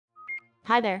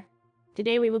Hi there.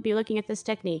 Today we will be looking at this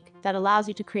technique that allows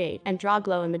you to create and draw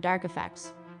glow-in-the-dark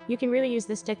effects. You can really use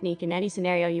this technique in any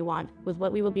scenario you want with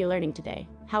what we will be learning today.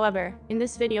 However, in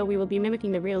this video we will be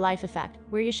mimicking the real-life effect,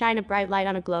 where you shine a bright light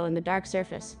on a glow-in-the-dark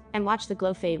surface and watch the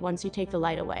glow fade once you take the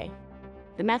light away.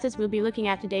 The methods we'll be looking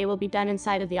at today will be done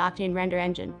inside of the Octane render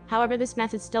engine. However, this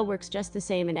method still works just the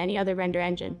same in any other render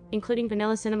engine, including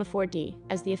vanilla Cinema 4D,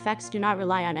 as the effects do not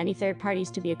rely on any third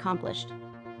parties to be accomplished.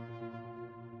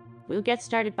 We'll get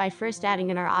started by first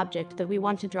adding in our object that we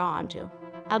want to draw onto.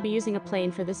 I'll be using a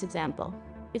plane for this example.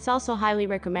 It's also highly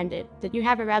recommended that you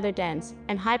have a rather dense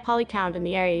and high poly count in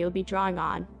the area you'll be drawing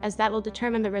on, as that will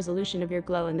determine the resolution of your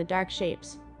glow-in-the-dark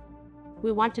shapes.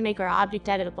 We want to make our object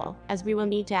editable, as we will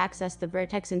need to access the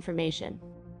vertex information.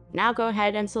 Now go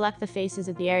ahead and select the faces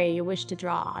of the area you wish to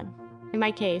draw on. In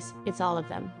my case, it's all of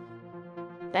them.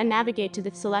 Then navigate to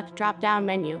the Select drop-down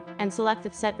menu and select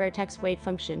the Set Vertex Weight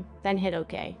function, then hit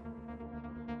OK.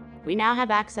 We now have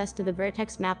access to the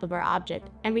vertex map of our object,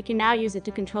 and we can now use it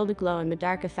to control the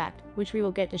glow-in-the-dark effect, which we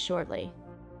will get to shortly.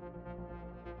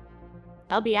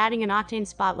 I'll be adding an Octane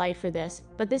spotlight for this,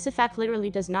 but this effect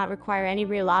literally does not require any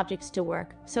real objects to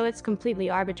work, so it's completely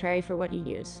arbitrary for what you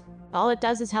use. All it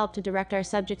does is help to direct our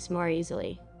subjects more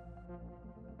easily.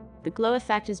 The glow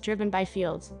effect is driven by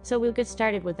fields, so we'll get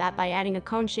started with that by adding a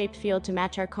cone-shaped field to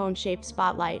match our cone-shaped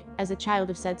spotlight, as a child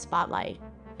of said spotlight.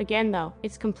 Again though,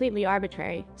 it's completely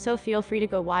arbitrary, so feel free to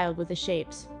go wild with the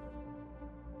shapes.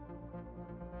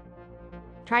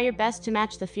 Try your best to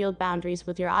match the field boundaries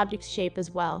with your object's shape as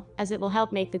well, as it will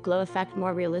help make the glow effect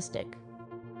more realistic.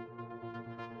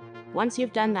 Once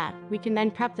you've done that, we can then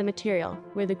prep the material,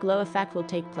 where the glow effect will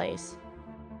take place.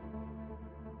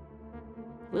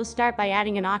 We'll start by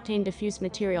adding an Octane diffuse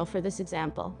material for this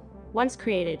example. Once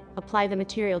created, apply the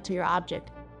material to your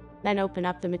object, then open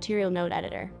up the material node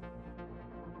editor.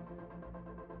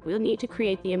 We'll need to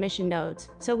create the emission nodes,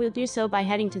 so we'll do so by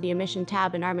heading to the emission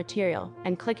tab in our material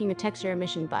and clicking the texture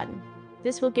emission button.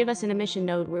 This will give us an emission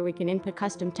node where we can input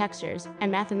custom textures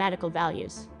and mathematical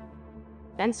values.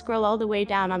 Then scroll all the way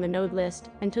down on the node list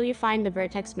until you find the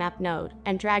vertex map node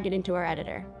and drag it into our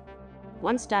editor.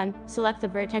 Once done, select the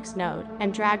vertex node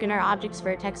and drag in our object's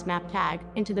vertex map tag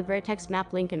into the vertex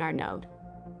map link in our node.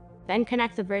 Then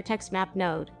connect the vertex map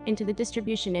node into the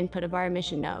distribution input of our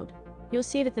emission node. You'll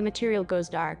see that the material goes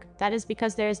dark. That is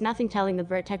because there is nothing telling the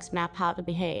vertex map how to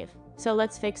behave. So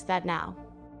let's fix that now.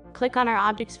 Click on our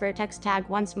object's vertex tag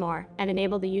once more and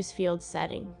enable the Use Fields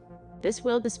setting. This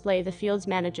will display the Fields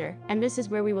Manager, and this is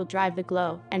where we will drive the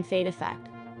glow and fade effect.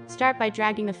 Start by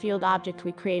dragging the field object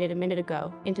we created a minute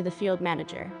ago into the Field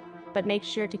Manager, but make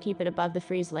sure to keep it above the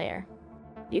freeze layer.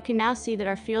 You can now see that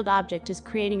our field object is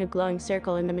creating a glowing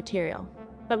circle in the material.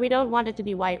 But we don't want it to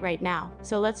be white right now,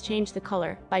 so let's change the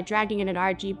color by dragging in an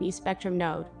RGB spectrum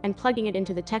node and plugging it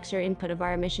into the texture input of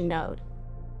our emission node.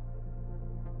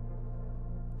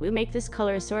 We'll make this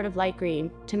color a sort of light green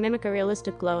to mimic a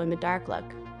realistic glow-in-the-dark look.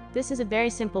 This is a very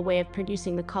simple way of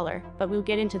producing the color, but we'll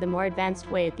get into the more advanced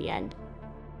way at the end.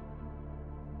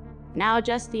 Now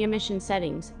adjust the emission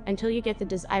settings until you get the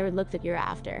desired look that you're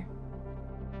after.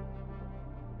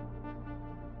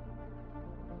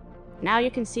 Now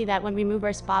you can see that when we move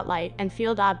our spotlight and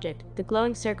field object, the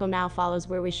glowing circle now follows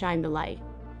where we shine the light.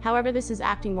 However, this is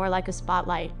acting more like a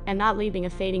spotlight and not leaving a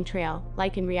fading trail,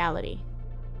 like in reality.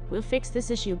 We'll fix this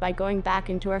issue by going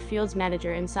back into our Fields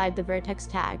Manager inside the vertex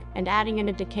tag and adding in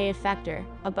a decay effector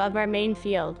above our main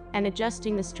field and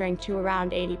adjusting the strength to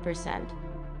around 80%.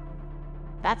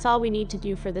 That's all we need to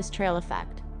do for this trail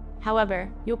effect.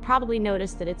 However, you'll probably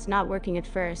notice that it's not working at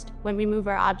first when we move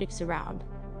our objects around.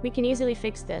 We can easily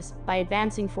fix this by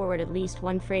advancing forward at least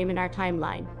one frame in our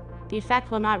timeline. The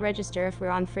effect will not register if we're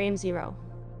on frame 0.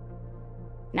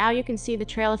 Now you can see the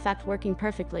trail effect working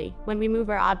perfectly when we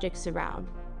move our objects around.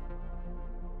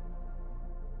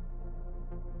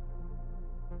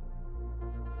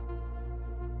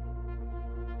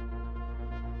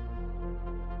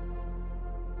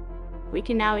 We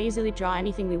can now easily draw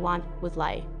anything we want with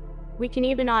light. We can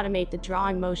even automate the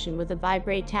drawing motion with a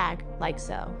vibrate tag, like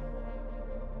so.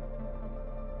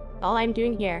 All I'm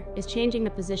doing here is changing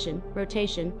the position,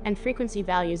 rotation, and frequency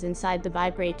values inside the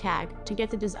vibrate tag to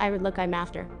get the desired look I'm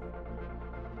after.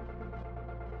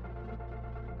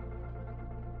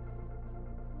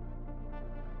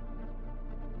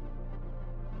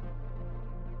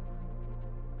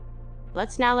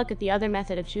 Let's now look at the other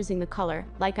method of choosing the color,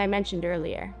 like I mentioned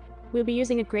earlier. We'll be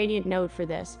using a gradient node for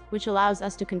this, which allows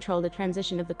us to control the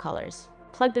transition of the colors.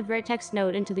 Plug the vertex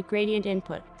node into the gradient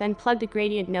input, then plug the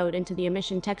gradient node into the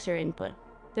emission texture input.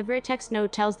 The vertex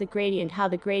node tells the gradient how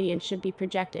the gradient should be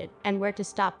projected and where to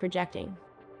stop projecting.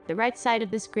 The right side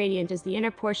of this gradient is the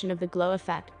inner portion of the glow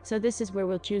effect, so this is where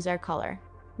we'll choose our color.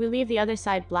 We'll leave the other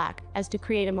side black, as to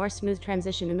create a more smooth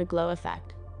transition in the glow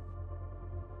effect.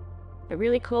 A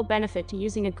really cool benefit to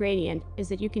using a gradient is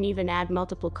that you can even add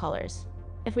multiple colors.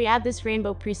 If we add this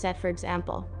rainbow preset, for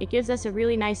example, it gives us a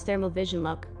really nice thermal vision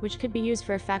look, which could be used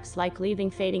for effects like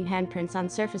leaving fading handprints on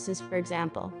surfaces, for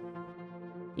example.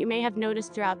 You may have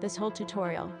noticed throughout this whole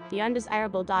tutorial the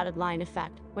undesirable dotted line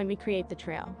effect when we create the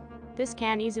trail. This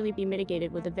can easily be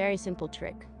mitigated with a very simple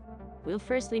trick. We'll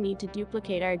firstly need to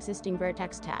duplicate our existing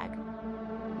vertex tag.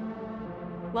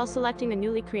 While selecting the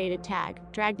newly created tag,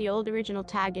 drag the old original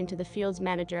tag into the Fields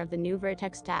Manager of the new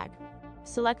vertex tag.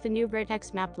 Select the new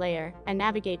vertex map layer and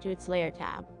navigate to its layer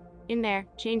tab. In there,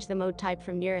 change the mode type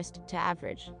from nearest to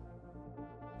average.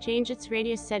 Change its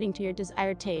radius setting to your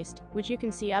desired taste, which you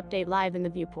can see update live in the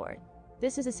viewport.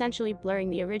 This is essentially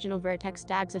blurring the original vertex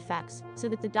tag's effects, so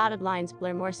that the dotted lines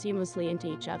blur more seamlessly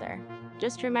into each other.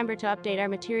 Just remember to update our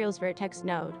materials vertex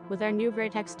node with our new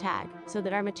vertex tag, so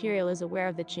that our material is aware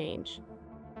of the change.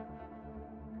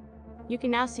 You can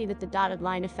now see that the dotted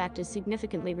line effect is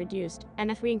significantly reduced,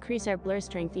 and if we increase our blur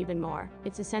strength even more,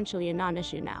 it's essentially a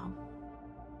non-issue now.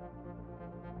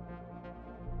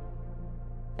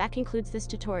 That concludes this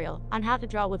tutorial on how to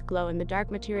draw with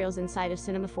glow-in-the-dark materials inside of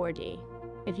Cinema 4D.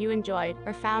 If you enjoyed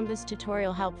or found this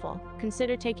tutorial helpful,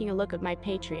 consider taking a look at my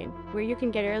Patreon, where you can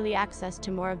get early access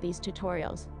to more of these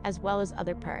tutorials, as well as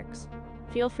other perks.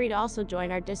 Feel free to also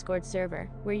join our Discord server,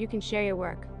 where you can share your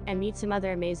work and meet some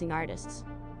other amazing artists.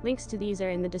 Links to these are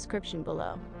in the description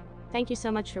below. Thank you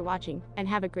so much for watching, and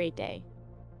have a great day.